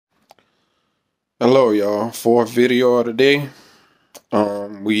Hello, y'all. Fourth video of the day.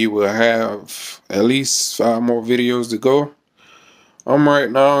 We will have at least 5 more videos to go. I'm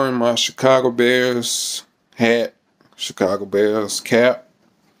right now in my Chicago Bears hat, Chicago Bears cap.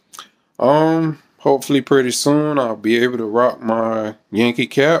 Hopefully pretty soon I'll be able to rock my Yankee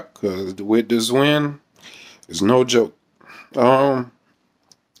cap, because with this win, it's no joke. But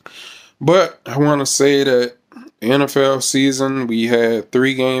I want to say that NFL season, we had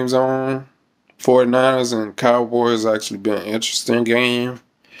 3 games on. 49ers and Cowboys actually been an interesting game.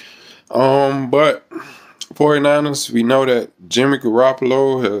 But 49ers, we know that Jimmy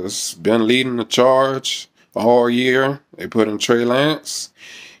Garoppolo has been leading the charge all year. They put in Trey Lance.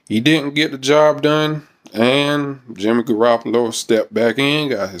 He didn't get the job done, and Jimmy Garoppolo stepped back in,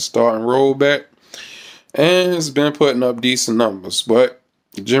 got his starting role back, and has been putting up decent numbers. But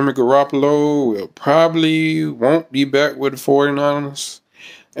Jimmy Garoppolo won't be back with the 49ers.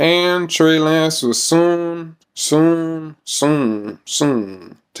 And Trey Lance will soon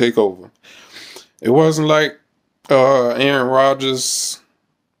take over. It wasn't like Aaron Rodgers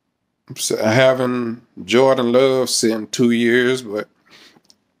having Jordan Love sitting 2 years, but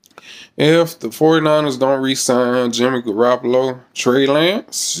if the 49ers don't re-sign Jimmy Garoppolo, Trey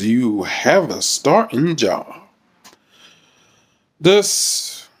Lance, you have a starting job.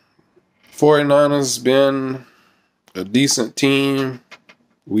 This 49ers been a decent team.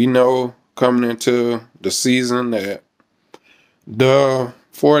 We know coming into the season that the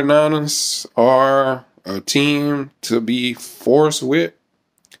 49ers are a team to be forced with,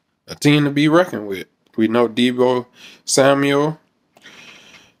 a team to be reckoned with. We know Deebo Samuel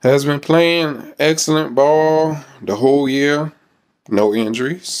has been playing excellent ball the whole year, no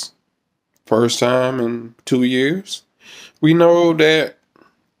injuries, first time in 2 years. We know that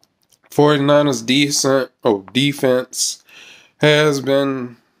 49ers defense has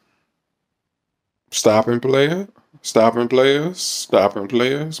been stopping players,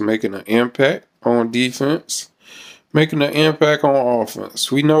 making an impact on defense, making an impact on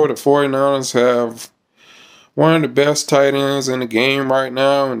offense. We know the 49ers have one of the best tight ends in the game right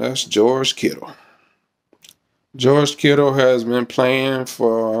now, and that's George Kittle. George Kittle has been playing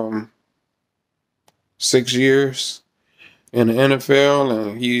for 6 years in the NFL,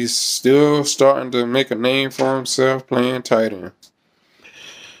 and he's still starting to make a name for himself playing tight end.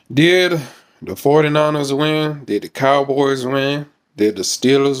 Did the 49ers win? Did the Cowboys win? Did the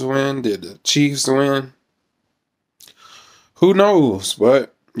Steelers win? Did the Chiefs win? Who knows?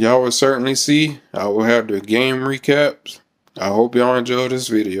 But y'all will certainly see. I will have the game recaps. I hope y'all enjoyed this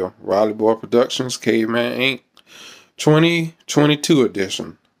video. Riley Boy Productions, Caveman Inc. 2022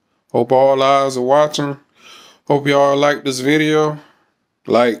 edition. Hope all eyes are watching. Hope y'all like this video.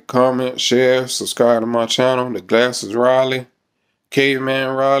 Like, comment, share, subscribe to my channel, The Glasses Riley, Caveman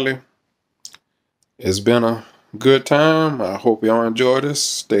Riley. It's been a good time. I hope y'all enjoy this.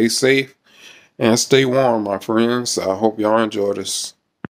 Stay safe and stay warm, my friends. I hope y'all enjoy this.